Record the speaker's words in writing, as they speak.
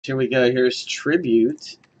Here we go. Here's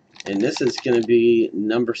Tribute. And this is going to be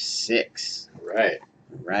number 6. Right.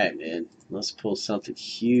 Right, man. Let's pull something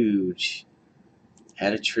huge.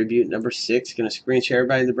 Had a Tribute number 6. Going to screen share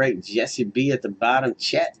everybody in the break. Jesse B at the bottom.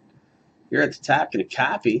 Chet, you're at the top. Going to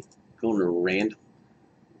copy. Going to random.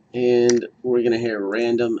 And we're going to hit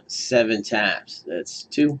random 7 times. That's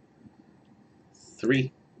 2,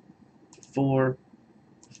 3, 4,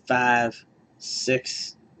 5,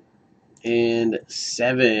 6, and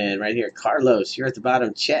 7 right here. Carlos, you're at the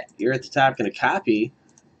bottom. Chet, you're at the top. Going to copy.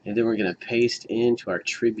 And then we're going to paste into our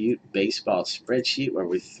Tribute Baseball spreadsheet where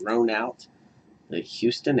we've thrown out the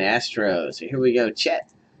Houston Astros. So here we go.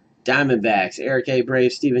 Chet, Diamondbacks. Eric A.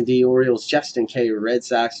 Braves. Stephen D. Orioles. Justin K. Red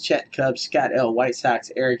Sox. Chet, Cubs. Scott L. White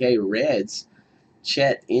Sox. Eric A. Reds.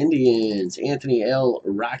 Chet, Indians. Anthony L.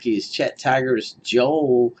 Rockies. Chet, Tigers.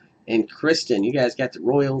 Joel and Kristen, you guys got the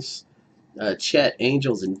Royals. Chet,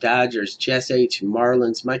 Angels and Dodgers. Jess H.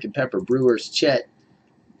 Marlins. Mike and Pepper, Brewers. Chet,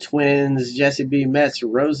 Twins. Jesse B. Mets.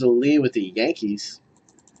 Rosalie with the Yankees.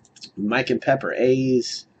 Mike and Pepper,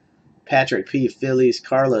 A's. Patrick P. Phillies.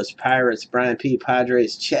 Carlos, Pirates. Brian P.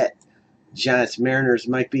 Padres. Chet, Giants, Mariners.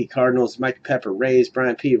 Mike B. Cardinals. Mike Pepper, Rays.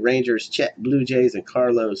 Brian P. Rangers. Chet, Blue Jays. And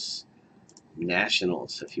Carlos,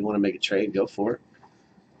 Nationals. If you want to make a trade, go for it.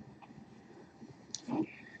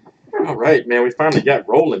 All right, man. We finally got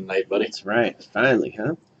rolling tonight, buddy. That's right. Finally,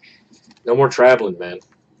 huh? No more traveling, man.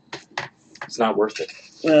 It's not worth it.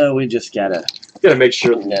 Well, we just gotta Make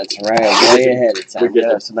sure. That's right. Way ahead of time. We We get gotta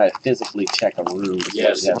the- have somebody physically check a room. That's what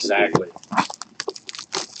Yes, we have to do.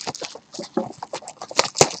 exactly.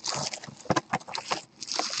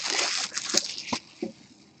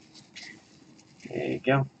 There you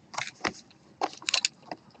go.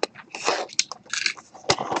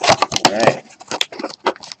 All right.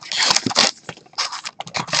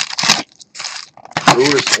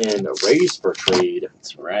 Brewers and Rays for trade.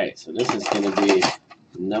 That's right. So this is gonna be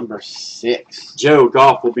number 6. Joe,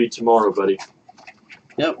 golf will be tomorrow, buddy.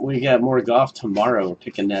 Yep, we got more golf tomorrow. We're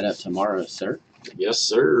picking that up tomorrow, sir. Yes,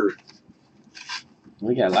 sir.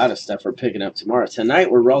 We got a lot of stuff we're picking up tomorrow. Tonight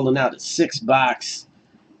we're rolling out a 6-box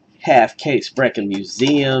half case Breckin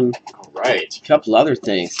Museum. All right. A couple other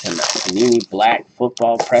things tonight. Panini Black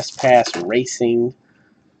Football, Press Pass Racing,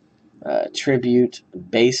 Tribute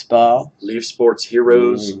Baseball. Leaf Sports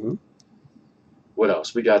Heroes. Mhm. What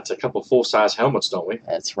else? We got a couple full-size helmets, don't we?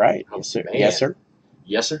 That's right. Oh, Yes, sir. man. Yes, sir.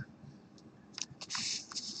 Yes, sir.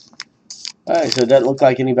 All right, so it doesn't look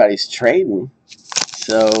like anybody's trading.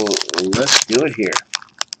 So let's do it here.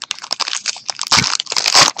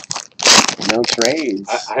 No trades.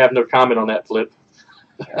 I have no comment on that, Flip.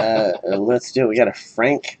 Let's do it. We got a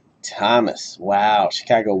Frank Thomas. Wow.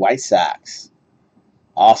 Chicago White Sox.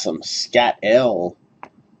 Awesome. Scott L.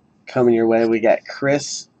 coming your way. We got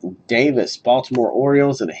Chris Davis, Baltimore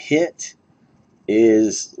Orioles, and a hit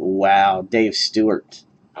is, wow, Dave Stewart.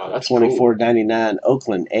 Oh, that's $24.99.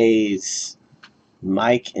 Oakland A's,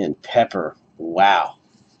 Mike and Pepper. Wow.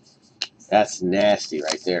 That's nasty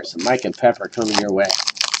right there. So Mike and Pepper coming your way.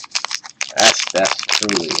 That's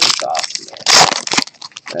truly is awesome, man.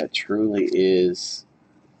 That truly is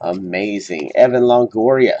amazing. Evan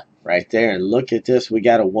Longoria right there. And look at this. We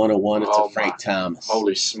got a 1/1. It's Oh, a Frank Thomas.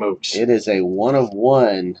 Holy smokes. It is a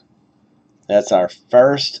 1/1. That's our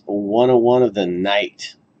first 1/1 of the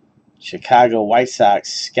night. Chicago White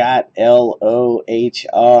Sox, Scott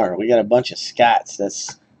Lohr. We got a bunch of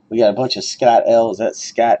Scotts. We got a bunch of Scott L's. That's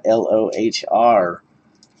Scott Lohr.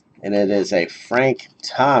 And it is a Frank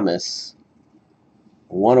Thomas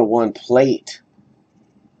 1/1 plate.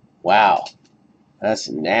 Wow. That's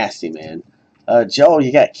nasty, man. Joel,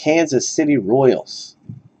 you got Kansas City Royals.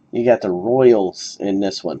 You got the Royals in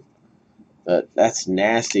this one. But that's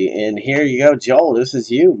nasty. And here you go, Joel. This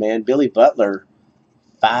is you, man. Billy Butler,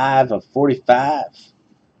 5/45.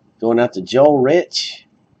 Going out to Joel Rich.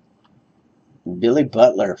 Billy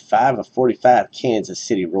Butler, 5/45. Kansas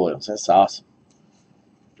City Royals. That's awesome.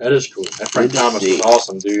 That is cool. That Frank Good to Thomas see. is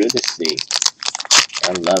awesome, dude. Good to see.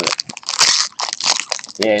 I love it.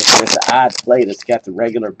 Yeah, it's an odd plate. It's got the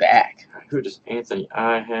regular back. Who does Anthony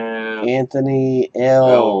I have? Anthony L.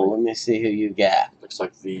 Oh. Let me see who you got. Looks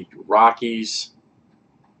like the Rockies.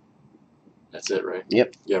 That's it, right?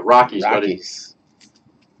 Yep. Yeah, Rockies, Rockies.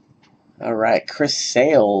 All right, Chris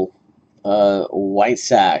Sale, White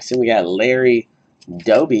Sox. Then we got Larry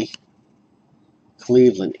Doby,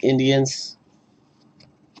 Cleveland Indians.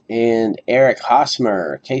 And Eric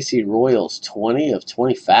Hosmer, KC Royals,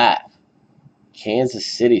 20/25. Kansas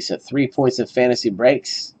City, so 3 points of fantasy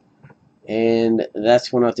breaks. And that's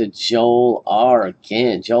going out to Joel R.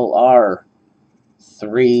 again. Joel R.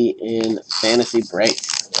 3 in fantasy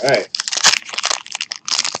breaks. All right.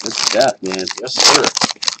 Good stuff, man. Yes, sir.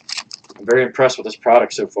 I'm very impressed with this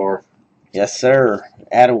product so far. Yes, sir.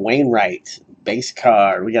 Adam Wainwright, base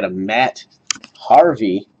card. We got a Matt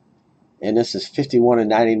Harvey, and this is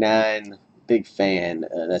 51/99. Big fan.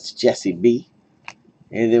 That's Jesse B.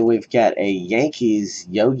 And then we've got a Yankees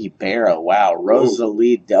Yogi Berra. Wow,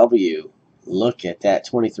 Rosalie W. Look at that,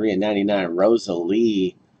 23/99.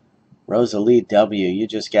 Rosalie W. You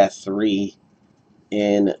just got 3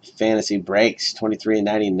 in fantasy breaks,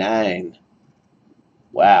 23/99.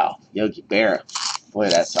 Wow, Yogi Berra. Boy,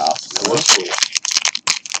 that's awesome. That was cool.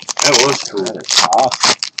 That was cool. That is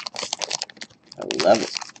awesome. I love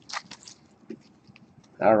it.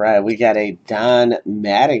 All right, we got a Don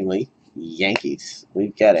Mattingly, Yankees.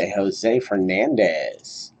 We've got a Jose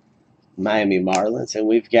Fernandez, Miami Marlins. And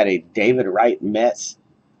we've got a David Wright, Mets,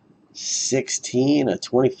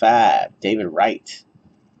 16/25. David Wright,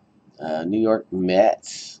 New York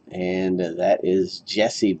Mets. And that is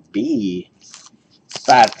Jesse B.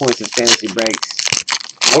 5 points of fantasy breaks.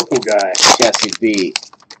 Local guy. Jesse B.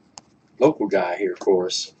 Local guy here, of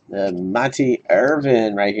course. Monty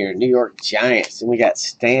Irvin right here, New York Giants. And we got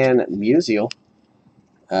Stan Musial,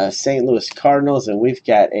 St. Louis Cardinals. And we've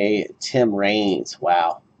got a Tim Raines.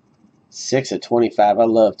 Wow. 6/25. I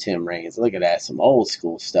love Tim Raines. Look at that. Some old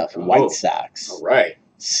school stuff. And White Sox. All right.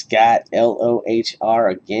 Scott,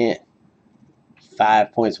 LOHR again.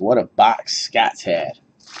 5 points. What a box Scott's had.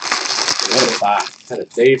 What a box. Had a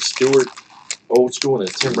Dave Stewart old school and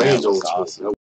a Tim Raines old school. Awesome.